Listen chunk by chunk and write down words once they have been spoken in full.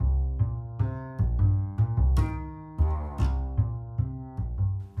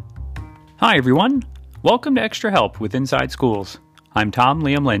Hi everyone, welcome to Extra Help with Inside Schools. I'm Tom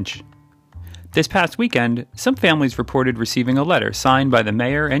Liam Lynch. This past weekend, some families reported receiving a letter signed by the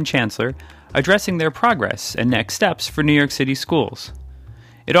mayor and chancellor addressing their progress and next steps for New York City schools.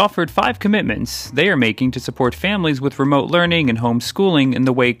 It offered 5 commitments they are making to support families with remote learning and homeschooling in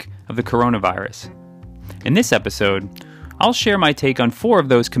the wake of the coronavirus. In this episode, I'll share my take on 4 of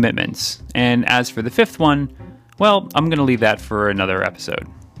those commitments, and as for the 5th one, well, I'm going to leave that for another episode.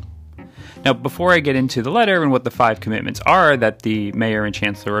 Now, before I get into the letter and what the 5 commitments are that the mayor and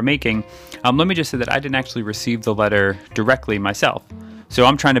chancellor are making, let me just say that I didn't actually receive the letter directly myself. So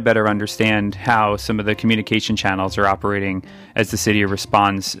I'm trying to better understand how some of the communication channels are operating as the city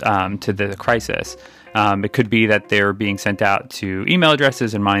responds to the crisis. It could be that they're being sent out to email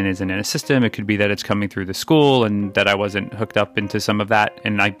addresses and mine isn't in a system. It could be that it's coming through the school and that I wasn't hooked up into some of that,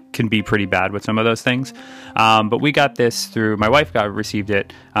 and I can be pretty bad with some of those things. But we got this through, my wife received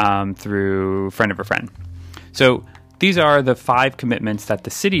it through a friend of a friend. So these are the 5 commitments that the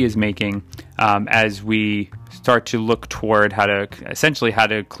city is making as we start to look toward how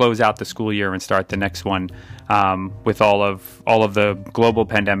to close out the school year and start the next one with all of the global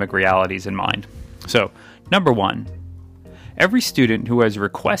pandemic realities in mind. So, number 1, every student who has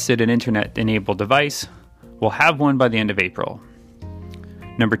requested an internet-enabled device will have one by the end of April.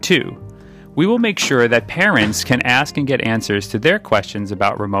 Number 2, we will make sure that parents can ask and get answers to their questions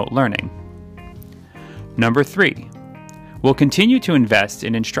about remote learning. Number 3, we'll continue to invest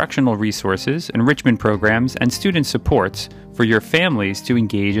in instructional resources, enrichment programs, and student supports for your families to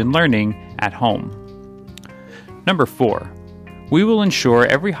engage in learning at home. Number 4, we will ensure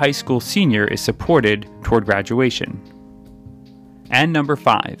every high school senior is supported toward graduation. And number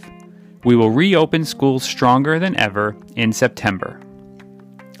 5, we will reopen schools stronger than ever in September.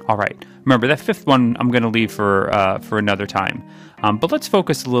 All right, remember that 5th one I'm going to leave for another time. But let's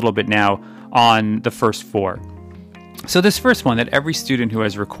focus a little bit now on the first 4. So this first one, that every student who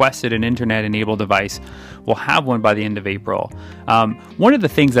has requested an internet-enabled device will have one by the end of April. One of the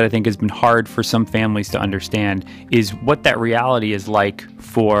things that I think has been hard for some families to understand is what that reality is like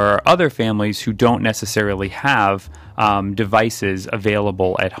for other families who don't necessarily have devices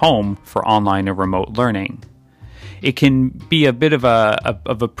available at home for online or remote learning. It can be a bit of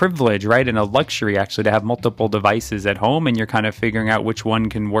a privilege, right, and a luxury actually to have multiple devices at home, and you're kind of figuring out which one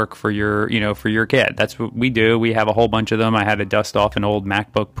can work for your kid. That's what we do. We have a whole bunch of them. I had to dust off an old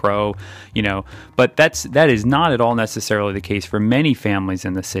MacBook Pro, but that is not at all necessarily the case for many families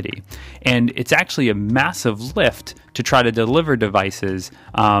in the city, and it's actually a massive lift to try to deliver devices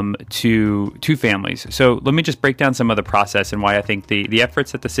to families. So let me just break down some of the process and why I think the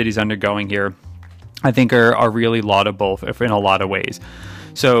efforts that the city's undergoing here I think are really laudable in a lot of ways.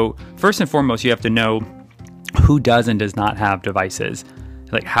 So first and foremost, you have to know who does and does not have devices.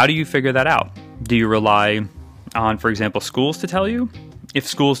 Like, how do you figure that out? Do you rely on, for example, schools to tell you? If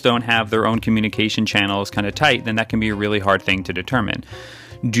schools don't have their own communication channels kind of tight, then that can be a really hard thing to determine.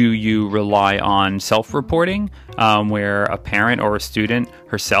 Do you rely on self-reporting, where a parent or a student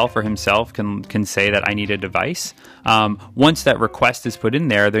herself or himself can say that I need a device? Once that request is put in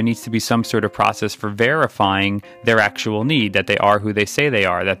there needs to be some sort of process for verifying their actual need, that they are who they say they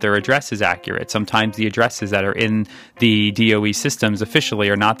are, that their address is accurate. Sometimes the addresses that are in the DOE systems officially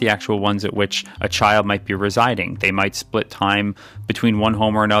are not the actual ones at which a child might be residing. They might split time between one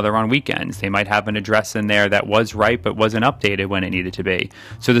home or another on weekends. They might have an address in there that was right but wasn't updated when it needed to be.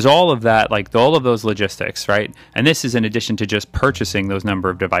 So there's all of that, like all of those logistics, right? And this is in addition to just purchasing those number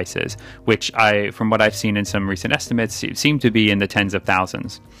of devices, which from what I've seen in some recent estimates, seem to be in the tens of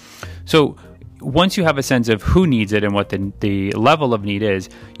thousands. So once you have a sense of who needs it and what the level of need is,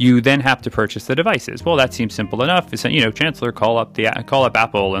 you then have to purchase the devices. Well, that seems simple enough. It's, Chancellor, call up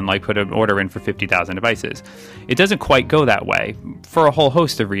Apple and put an order in for 50,000 devices. It doesn't quite go that way for a whole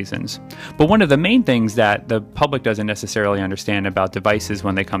host of reasons. But one of the main things that the public doesn't necessarily understand about devices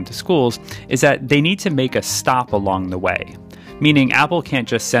when they come to schools is that they need to make a stop along the way. Meaning Apple can't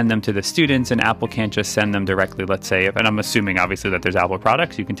just send them to the students, and Apple can't just send them directly, let's say, and I'm assuming obviously that there's Apple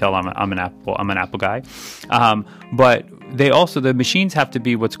products. You can tell I'm an Apple guy. But the machines have to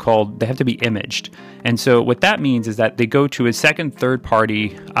be they have to be imaged. And so what that means is that they go to a second, third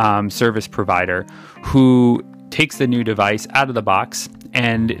party service provider who takes the new device out of the box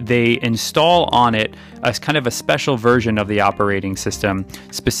and they install on it as kind of a special version of the operating system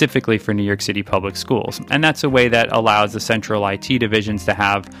specifically for New York City public schools. And that's a way that allows the central IT divisions to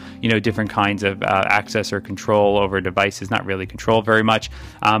have, different kinds of access or control over devices, not really control very much,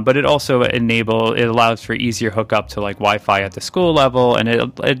 but it also allows for easier hookup to like Wi-Fi at the school level, and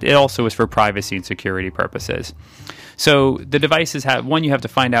it also is for privacy and security purposes. So the devices have, one, you have to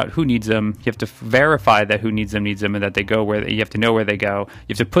find out who needs them. You have to verify that who needs them, and that they go where, you have to know where they go.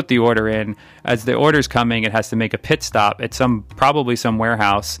 You have to put the order in. As the order's coming, it has to make a pit stop at probably some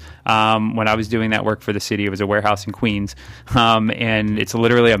warehouse. When I was doing that work for the city, it was a warehouse in Queens. And it's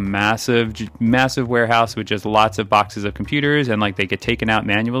literally a massive warehouse with just lots of boxes of computers, and like they get taken out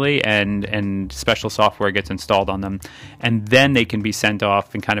manually, and special software gets installed on them. And then they can be sent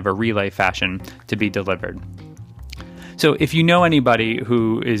off in kind of a relay fashion to be delivered. So if you know anybody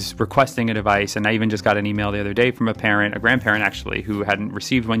who is requesting a device, and I even just got an email the other day from a grandparent actually, who hadn't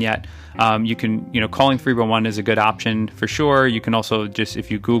received one yet, you can, calling 311 is a good option for sure. You can also just,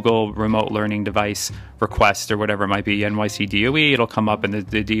 if you Google remote learning device request or whatever it might be, NYC DOE, it'll come up, and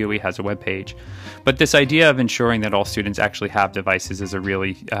the DOE has a webpage. But this idea of ensuring that all students actually have devices is a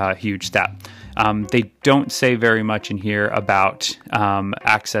really huge step. They don't say very much in here about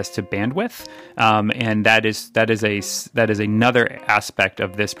access to bandwidth, and that is another aspect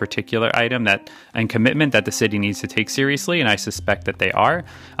of this particular item and commitment that the city needs to take seriously, and I suspect that they are.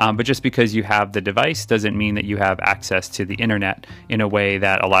 But just because you have the device doesn't mean that you have access to the internet in a way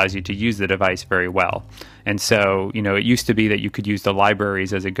that allows you to use the device very well. And so, it used to be that you could use the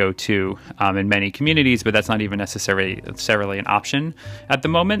libraries as a go-to in many communities, but that's not even necessarily an option at the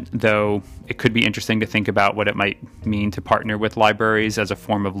moment, though it could be interesting to think about what it might mean to partner with libraries as a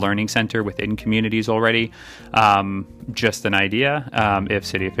form of learning center within communities already. Just an idea, if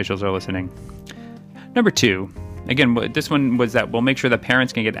city officials are listening. Number 2. Again, this one was that we'll make sure that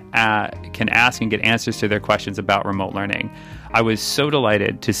parents can ask and get answers to their questions about remote learning. I was so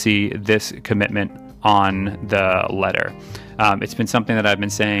delighted to see this commitment on the letter. It's been something that I've been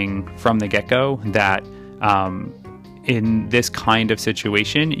saying from the get-go, that in this kind of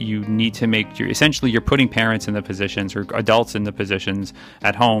situation, you need to make you're putting parents in the positions, or adults in the positions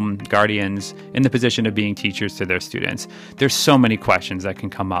at home, guardians in the position of being teachers to their students. There's so many questions that can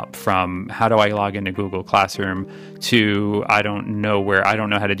come up, from how do I log into Google Classroom to I don't know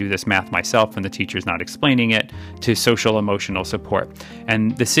how to do this math myself when the teacher's not explaining it, to social emotional support.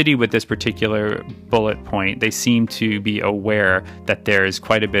 And the city, with this particular bullet point, they seem to be aware that there's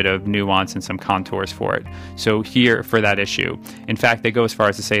quite a bit of nuance and some contours for it. So here, for that issue, in fact, they go as far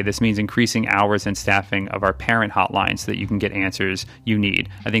as to say this means increasing hours and staffing of our parent hotline so that you can get answers you need.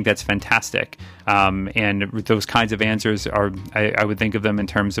 I think that's fantastic. And those kinds of answers are, I would think of them in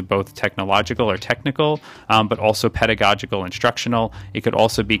terms of both technological or technical, but also pedagogical, instructional. It could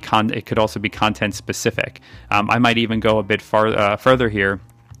also be content specific. I might even go a bit further here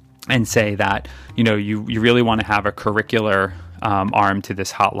and say that you really want to have a curricular arm to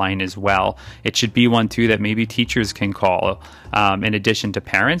this hotline as well. It should be one too that maybe teachers can call in addition to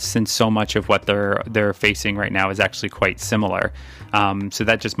parents, since so much of what they're facing right now is actually quite similar. So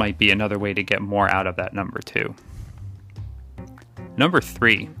that just might be another way to get more out of that number 2. Number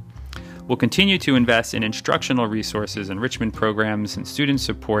 3. We'll continue to invest in instructional resources, enrichment programs, and student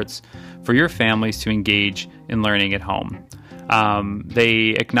supports for your families to engage in learning at home.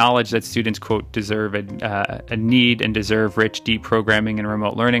 They acknowledge that students, quote, deserve a need and deserve rich, deep programming and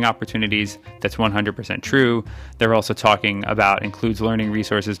remote learning opportunities. That's 100% true. They're also talking about includes learning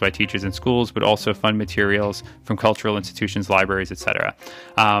resources by teachers and schools, but also fund materials from cultural institutions, libraries, etc.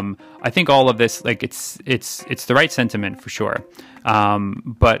 I think all of this, it's the right sentiment for sure.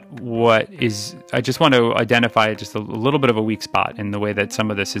 But I just want to identify just a little bit of a weak spot in the way that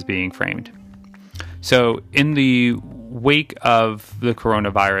some of this is being framed. So in the wake of the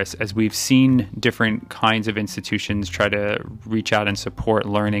coronavirus, as we've seen different kinds of institutions try to reach out and support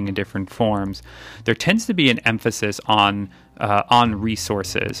learning in different forms, there tends to be an emphasis on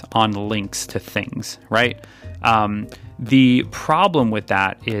resources, on links to things, right? The problem with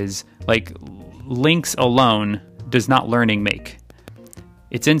that is, links alone does not learning make.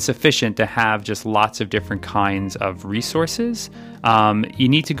 It's insufficient to have just lots of different kinds of resources. You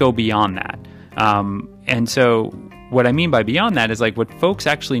need to go beyond that. And so what I mean by beyond that is what folks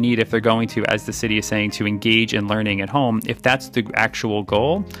actually need if they're going to, as the city is saying, to engage in learning at home. If that's the actual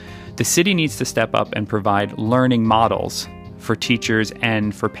goal, the city needs to step up and provide learning models for teachers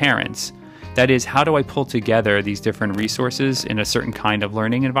and for parents. That is, how do I pull together these different resources in a certain kind of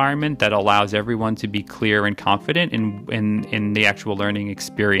learning environment that allows everyone to be clear and confident in the actual learning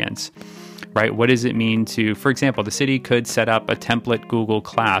experience? Right? What does it mean to, for example, the city could set up a template Google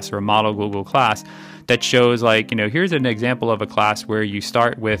class or a model Google class that shows here's an example of a class where you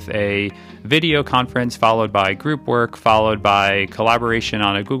start with a video conference, followed by group work, followed by collaboration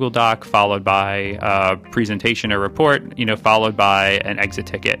on a Google Doc, followed by a presentation or report, followed by an exit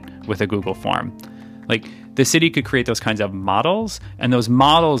ticket with a Google form. the city could create those kinds of models, and those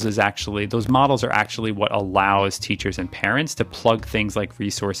models are actually what allows teachers and parents to plug things like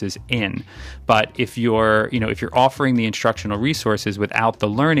resources in. But if you're offering the instructional resources without the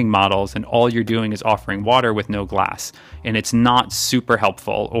learning models, and all you're doing is offering water with no glass, and it's not super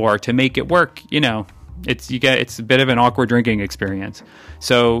helpful, or to make it work, it's a bit of an awkward drinking experience.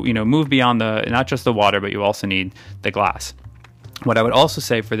 So, move beyond not just the water, but you also need the glass. What I would also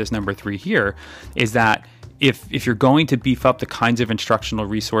say for this number 3 here is that if you're going to beef up the kinds of instructional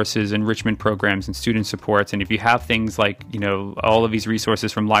resources, enrichment programs, and student supports, and if you have things like, all of these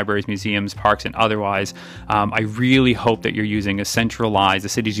resources from libraries, museums, parks, and otherwise, I really hope that the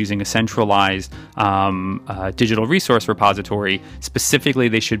city's using a centralized digital resource repository. Specifically,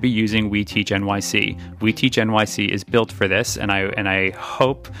 they should be using We Teach NYC. We Teach NYC is built for this, and I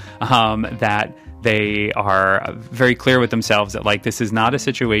hope that they are very clear with themselves that this is not a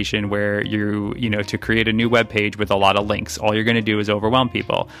situation where to create a new web page with a lot of links, all you're going to do is overwhelm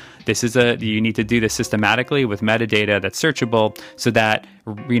people. You need to do this systematically with metadata that's searchable, so that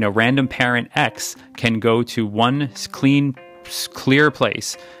random parent X can go to one clear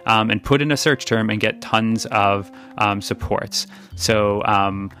place and put in a search term and get tons of supports. So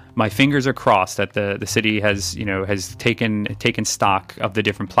my fingers are crossed that the city has taken stock of the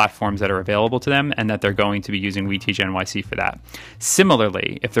different platforms that are available to them, and that they're going to be using We Teach NYC for that.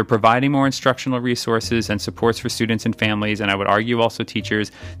 Similarly, if they're providing more instructional resources and supports for students and families, and I would argue also teachers,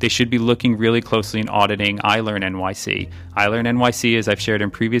 they should be looking really closely and auditing iLearn NYC. iLearn NYC, as I've shared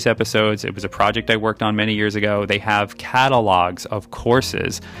in previous episodes, it was a project I worked on many years ago. They have catalogs of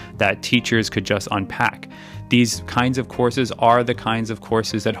courses that teachers could just unpack. These kinds of courses are the kinds of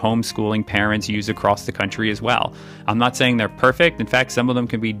courses that homeschooling parents use across the country as well. I'm not saying they're perfect. In fact, some of them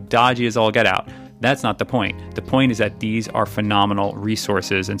can be dodgy as all get out. That's not the point. The point is that these are phenomenal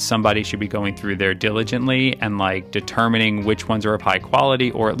resources, and somebody should be going through there diligently and determining which ones are of high quality,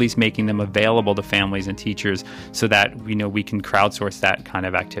 or at least making them available to families and teachers, so that we can crowdsource that kind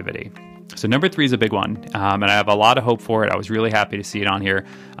of activity. So number 3 is a big one, and I have a lot of hope for it. I was really happy to see it on here.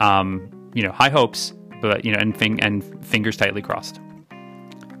 High hopes, but and fingers tightly crossed.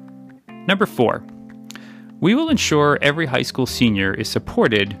 Number 4, we will ensure every high school senior is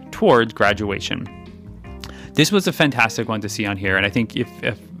supported towards graduation. This was a fantastic one to see on here, and I think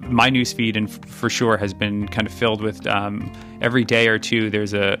if my newsfeed, and for sure, has been kind of filled with every day or two,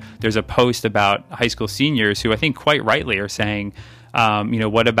 there's a post about high school seniors who I think quite rightly are saying,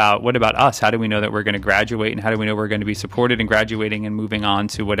 what about us? How do we know that we're going to graduate, and how do we know we're going to be supported in graduating and moving on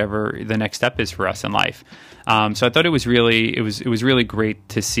to whatever the next step is for us in life? So I thought it was really great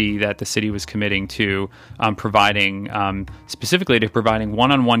to see that the city was committing to specifically providing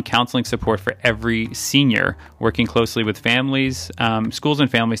one-on-one counseling support for every senior, working closely with families, schools and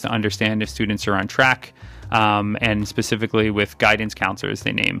families, to understand if students are on track. And specifically with guidance counselors,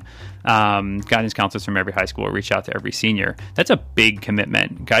 they name guidance counselors from every high school will reach out to every senior. That's a big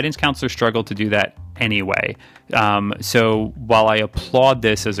commitment. Guidance counselors struggle to do that anyway. So while I applaud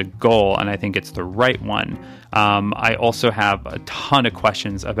this as a goal, and I think it's the right one, I also have a ton of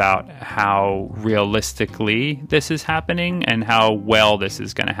questions about how realistically this is happening and how well this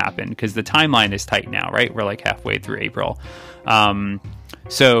is going to happen, because the timeline is tight now, right? We're halfway through April.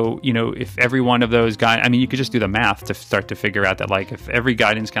 So, if every one of those guys, you could just do the math to start to figure out that, if every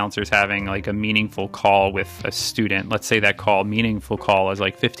guidance counselor is having a meaningful call with a student, let's say that meaningful call is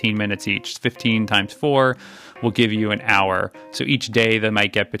 15 minutes each, 15 times 4 will give you an hour. So each day they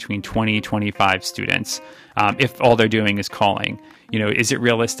might get between 20, 25 students. If all they're doing is calling, is it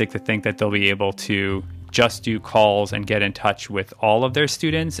realistic to think that they'll be able to just do calls and get in touch with all of their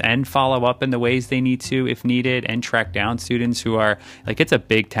students and follow up in the ways they need to if needed, and track down students who are it's a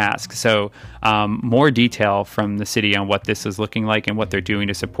big task. So more detail from the city on what this is looking like and what they're doing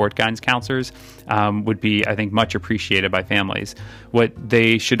to support guidance counselors would be, I think, much appreciated by families. What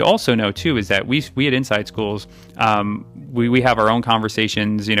they should also know too is that we at Inside Schools, we have our own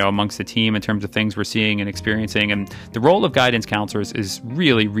conversations, amongst the team in terms of things we're seeing and experiencing, and the role of guidance counselors is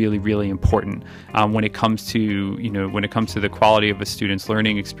really, really, really important when it comes to the quality of a student's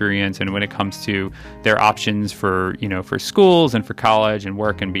learning experience, and when it comes to their options for schools and for college and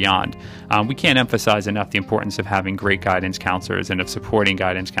work and beyond. We can't emphasize enough the importance of having great guidance counselors and of supporting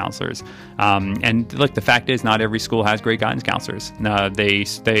guidance counselors. And look, the fact is, not every school has great guidance counselors.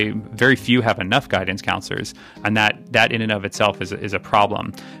 They very few have enough guidance counselors, and that in and of itself is a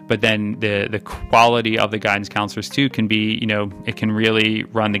problem. But then the quality of the guidance counselors too can be, it can really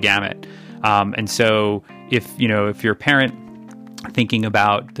run the gamut. And so if you're a parent thinking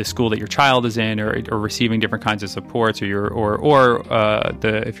about the school that your child is in, or receiving different kinds of supports, if you're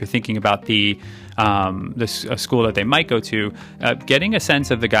thinking about the school that they might go to, getting a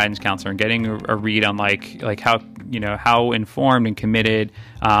sense of the guidance counselor and getting a read on like how informed and committed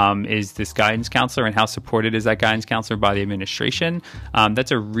is this guidance counselor, and how supported is that guidance counselor by the administration.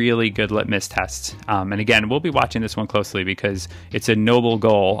 That's a really good litmus test. And again, we'll be watching this one closely because it's a noble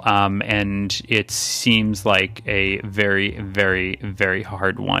goal, and it seems like a very, very, very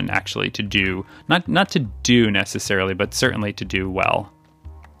hard one actually to do. Not to do necessarily, but certainly to do well.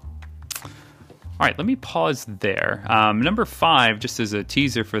 All right, let me pause there. Number 5, just as a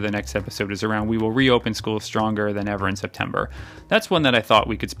teaser for the next episode, is around we will reopen schools stronger than ever in September. That's one that I thought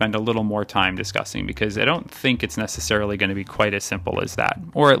we could spend a little more time discussing, because I don't think it's necessarily going to be quite as simple as that.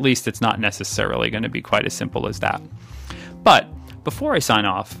 Or at least it's not necessarily going to be quite as simple as that. But before I sign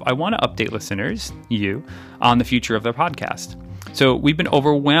off, I want to update listeners, you, on the future of the podcast. So we've been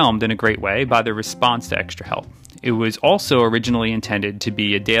overwhelmed in a great way by the response to Extra Help. It was also originally intended to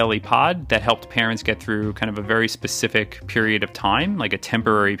be a daily pod that helped parents get through kind of a very specific period of time, like a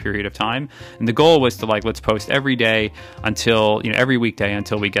temporary period of time. And the goal was to let's post every day until, every weekday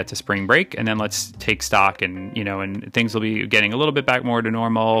until we get to spring break. And then let's take stock, and, and things will be getting a little bit back more to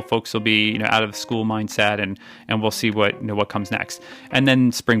normal. Folks will be, out of the school mindset, and we'll see what comes next. And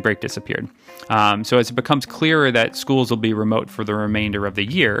then spring break disappeared. So as it becomes clearer that schools will be remote for the remainder of the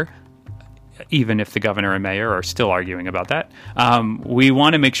year, even if the governor and mayor are still arguing about that, we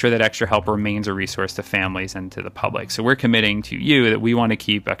want to make sure that Extra Help remains a resource to families and to the public. So we're committing to you that we want to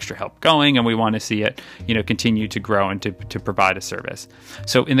keep Extra Help going, and we want to see it, continue to grow and to provide a service.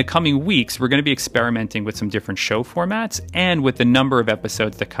 So in the coming weeks, we're going to be experimenting with some different show formats and with the number of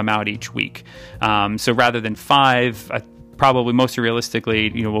episodes that come out each week. So rather than 5, probably most realistically,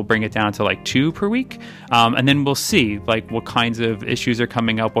 we'll bring it down to 2 per week. And then we'll see what kinds of issues are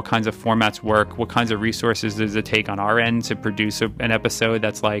coming up, what kinds of formats work, what kinds of resources does it take on our end to produce an episode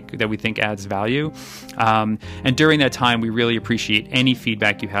that we think adds value. And during that time, we really appreciate any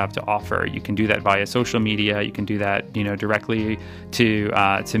feedback you have to offer. You can do that via social media. You can do that, directly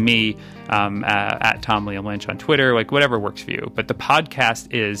to me, at Tom Liam Lynch on Twitter, whatever works for you. But the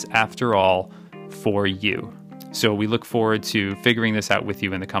podcast is, after all, for you. So we look forward to figuring this out with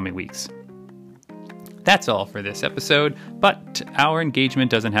you in the coming weeks. That's all for this episode, but our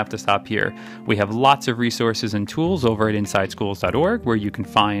engagement doesn't have to stop here. We have lots of resources and tools over at InsideSchools.org, where you can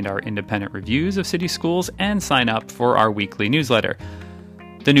find our independent reviews of city schools and sign up for our weekly newsletter.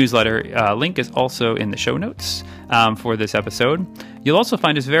 The newsletter link is also in the show notes for this episode. You'll also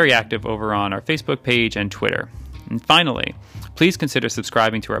find us very active over on our Facebook page and Twitter. And finally, please consider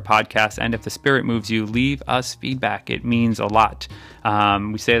subscribing to our podcast, and if the spirit moves you, leave us feedback. It means a lot.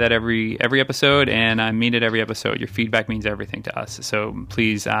 We say that every episode, and I mean it every episode. Your feedback means everything to us, so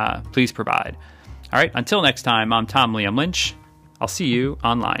please provide. All right, until next time, I'm Tom Liam Lynch. I'll see you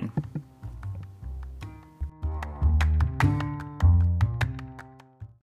online.